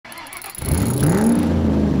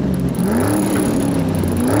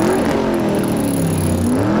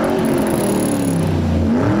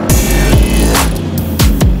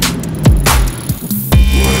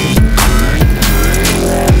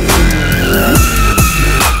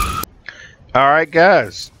Alright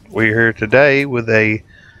guys, we're here today with a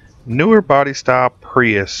newer body style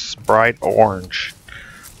Prius, bright orange.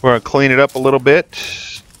 We're going to clean it up a little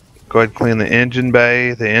bit. Go ahead and clean the engine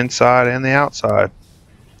bay, the inside and the outside.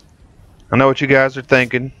 I know what you guys are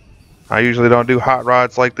thinking. I usually don't do hot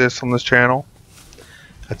rods like this on this channel.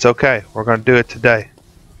 That's okay, we're going to do it today.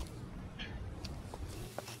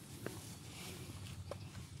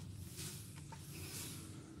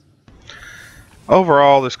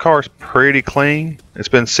 Overall, this car is pretty clean. It's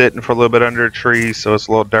been sitting for a little bit under a tree, so it's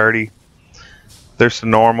a little dirty. There's some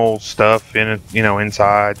normal stuff in it,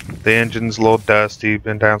 inside. The engine's a little dusty,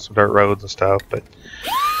 been down some dirt roads and stuff, but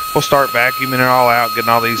we'll start vacuuming it all out, getting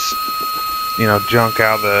all these, junk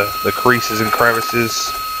out of the creases and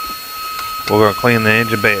crevices. We're going to clean the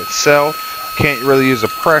engine bay itself. Can't really use a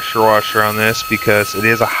pressure washer on this because it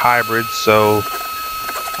is a hybrid, so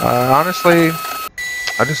honestly,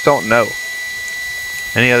 I just don't know.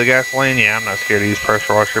 Any other gasoline? Yeah, I'm not scared to use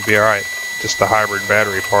pressure washer. It'll be alright. Just the hybrid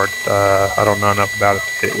battery part. I don't know enough about it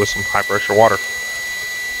to hit it with some high pressure water.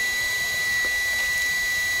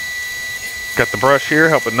 Got the brush here,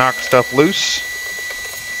 helping knock stuff loose.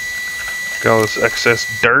 Got all this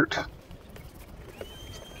excess dirt.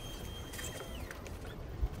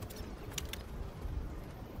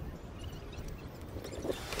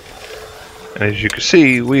 And as you can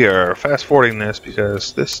see, we are fast forwarding this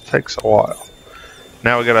because this takes a while.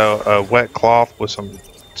 Now we got a wet cloth with some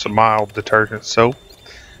mild detergent soap.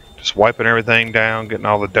 Just wiping everything down, getting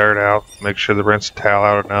all the dirt out. Make sure the rinse towel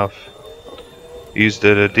out enough. Used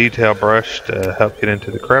a detail brush to help get into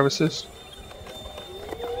the crevices.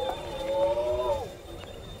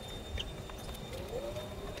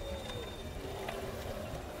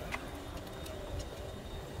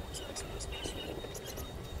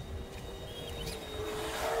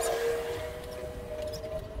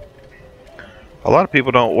 A lot of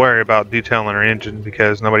people don't worry about detailing their engine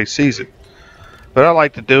because nobody sees it. But I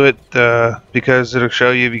like to do it because it'll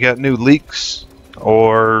show you if you got new leaks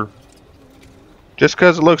or just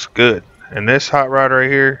because it looks good. And this hot rod right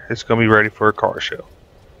here is going to be ready for a car show.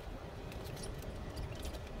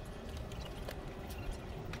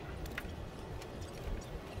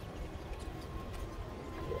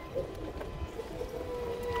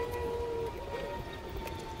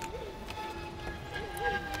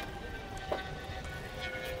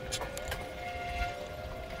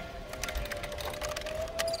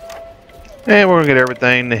 And we're going to get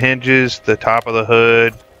everything, the hinges, the top of the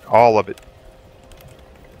hood, all of it.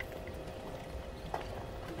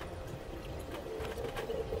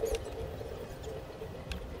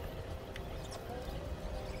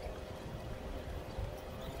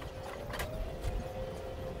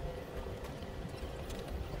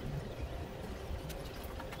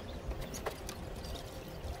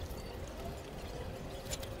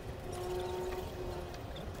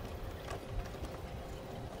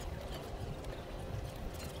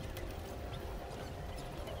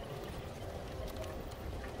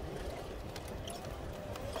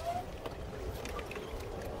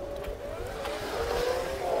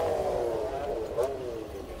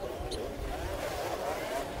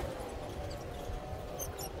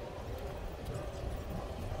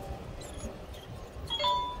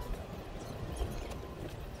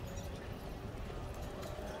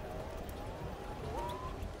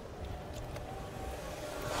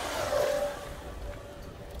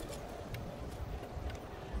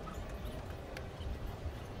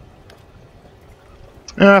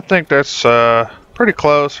 I think that's pretty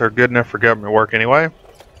close or good enough for government work anyway.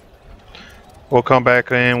 We'll come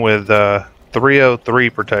back in with 303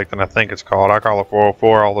 protectant, I think it's called. I call it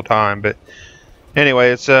 404 all the time, but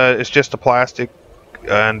anyway, it's just a plastic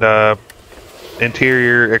and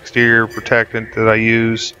interior, exterior protectant that I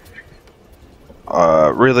use.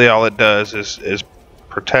 Really, all it does is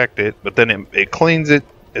protect it, but then it cleans it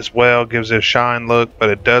as well, gives it a shine look, but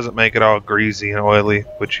it doesn't make it all greasy and oily,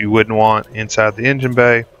 which you wouldn't want inside the engine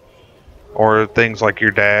bay or things like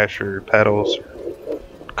your dash or pedals,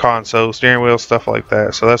 console, steering wheel, stuff like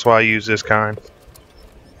that. So that's why I use this kind.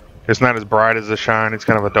 It's not as bright as the shine, it's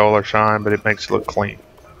kind of a duller shine, but it makes it look clean.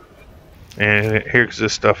 And here's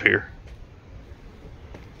this stuff here.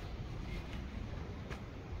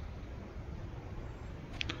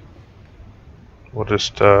 We'll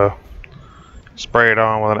just spray it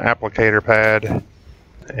on with an applicator pad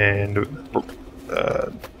and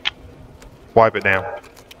wipe it down.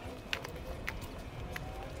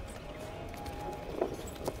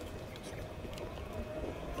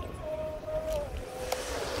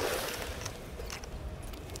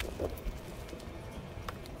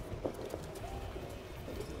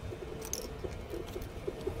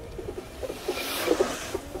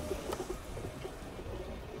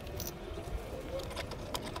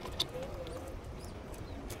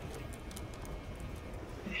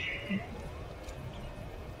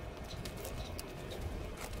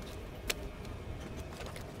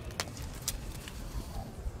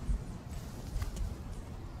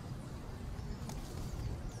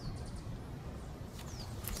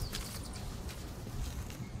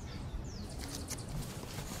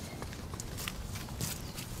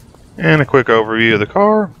 And a quick overview of the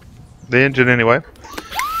car, the engine anyway.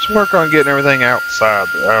 Let's work on getting everything out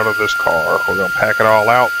of this car. We're gonna pack it all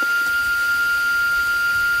out.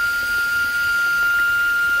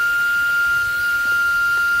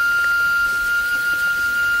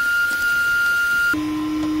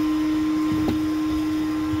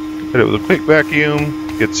 Hit it with a quick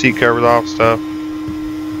vacuum, get the seat covers off, stuff,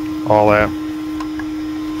 all that.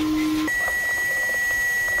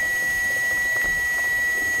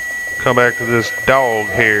 Come back to this dog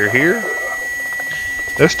hair here.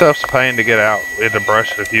 This stuff's a pain to get out. We had to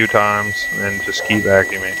brush it a few times and just keep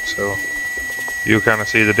vacuuming. So you kind of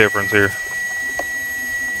see the difference here.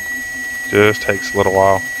 Just takes a little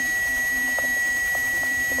while.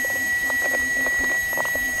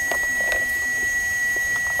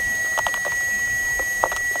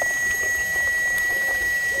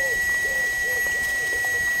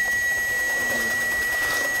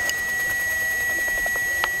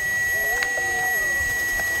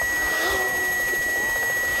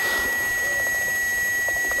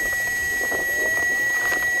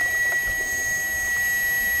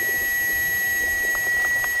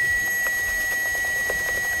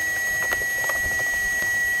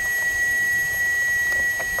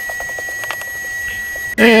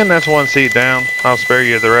 And that's one seat down. I'll spare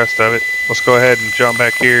you the rest of it. Let's go ahead and jump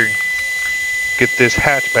back here and get this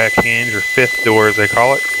hatchback hinge, or fifth door as they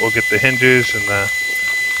call it. We'll get the hinges and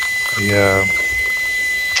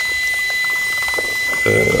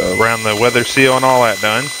around the weather seal and all that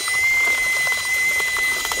done.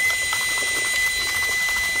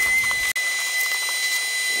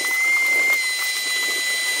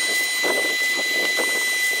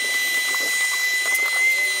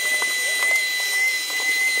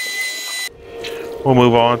 We'll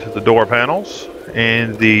move on to the door panels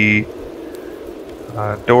and the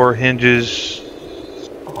door hinges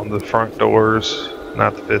on the front doors.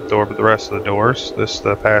 Not the fifth door, but the rest of the doors. This is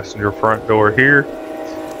the passenger front door here.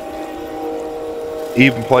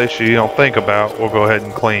 Even place you don't think about, we'll go ahead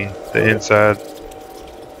and clean the inside.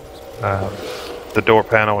 The door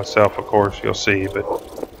panel itself, of course, you'll see, but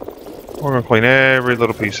we're going to clean every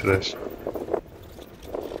little piece of this.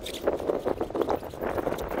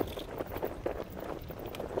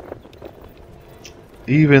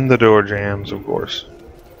 Even the door jambs, of course.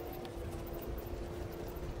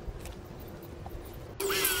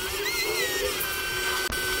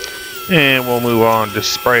 And we'll move on,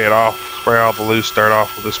 just spray it off. Spray all the loose dirt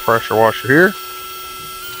off with this pressure washer here.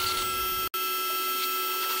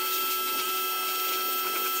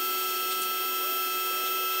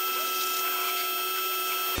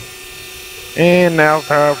 And now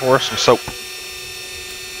time for some soap.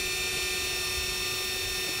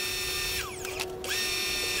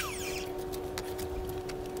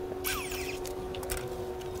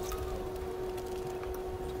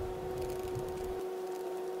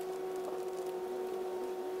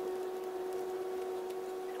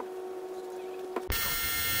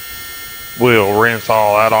 We'll rinse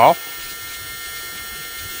all that off.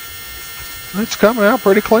 It's coming out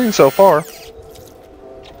pretty clean so far.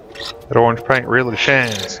 That orange paint really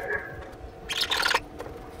shines.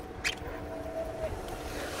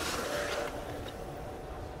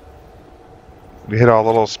 We hit all the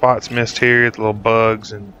little spots missed here, the little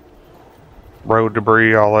bugs and road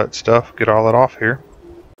debris, all that stuff. Get all that off here.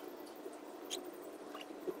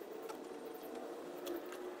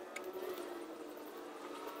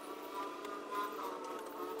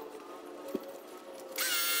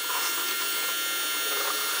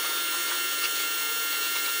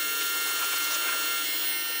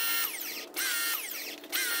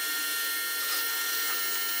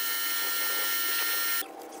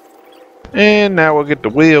 And now we'll get the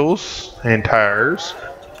wheels and tires.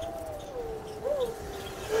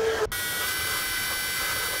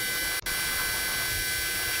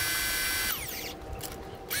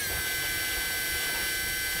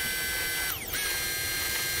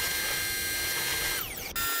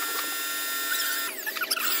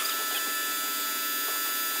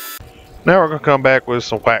 Now we're going to come back with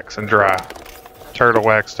some wax and dry. Turtle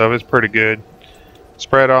wax stuff is pretty good.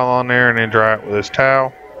 Spread all on there and then dry it with this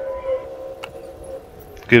towel.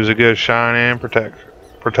 Gives a good shine and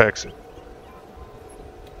protects it.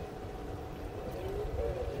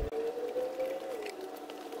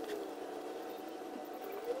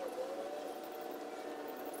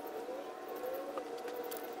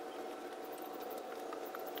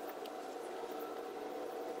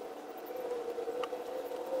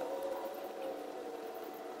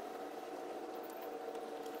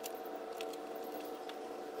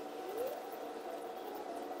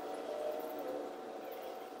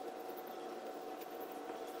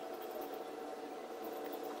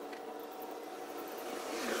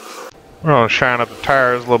 We're going to shine up the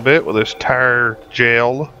tires a little bit with this tire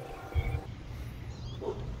gel.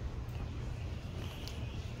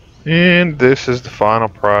 And this is the final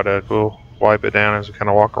product. We'll wipe it down as we kind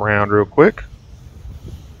of walk around real quick.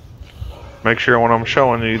 Make sure when I'm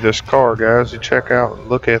showing you this car, guys, you check out and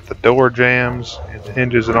look at the door jambs and the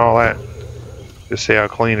hinges and all that. Just see how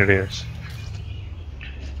clean it is.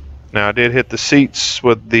 Now I did hit the seats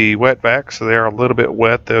with the wetback, so they're a little bit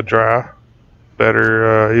wet. They'll dry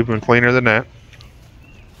better, even cleaner than that.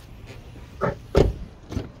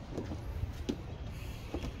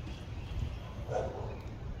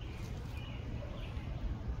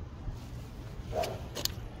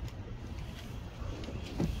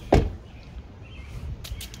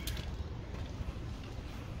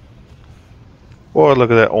 Boy,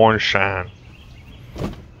 look at that orange shine.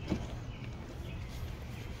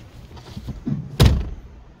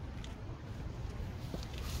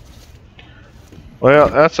 Well,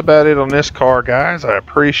 that's about it on this car, guys. I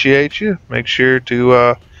appreciate you. Make sure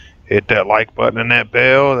to hit that like button and that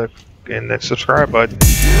bell and that subscribe button.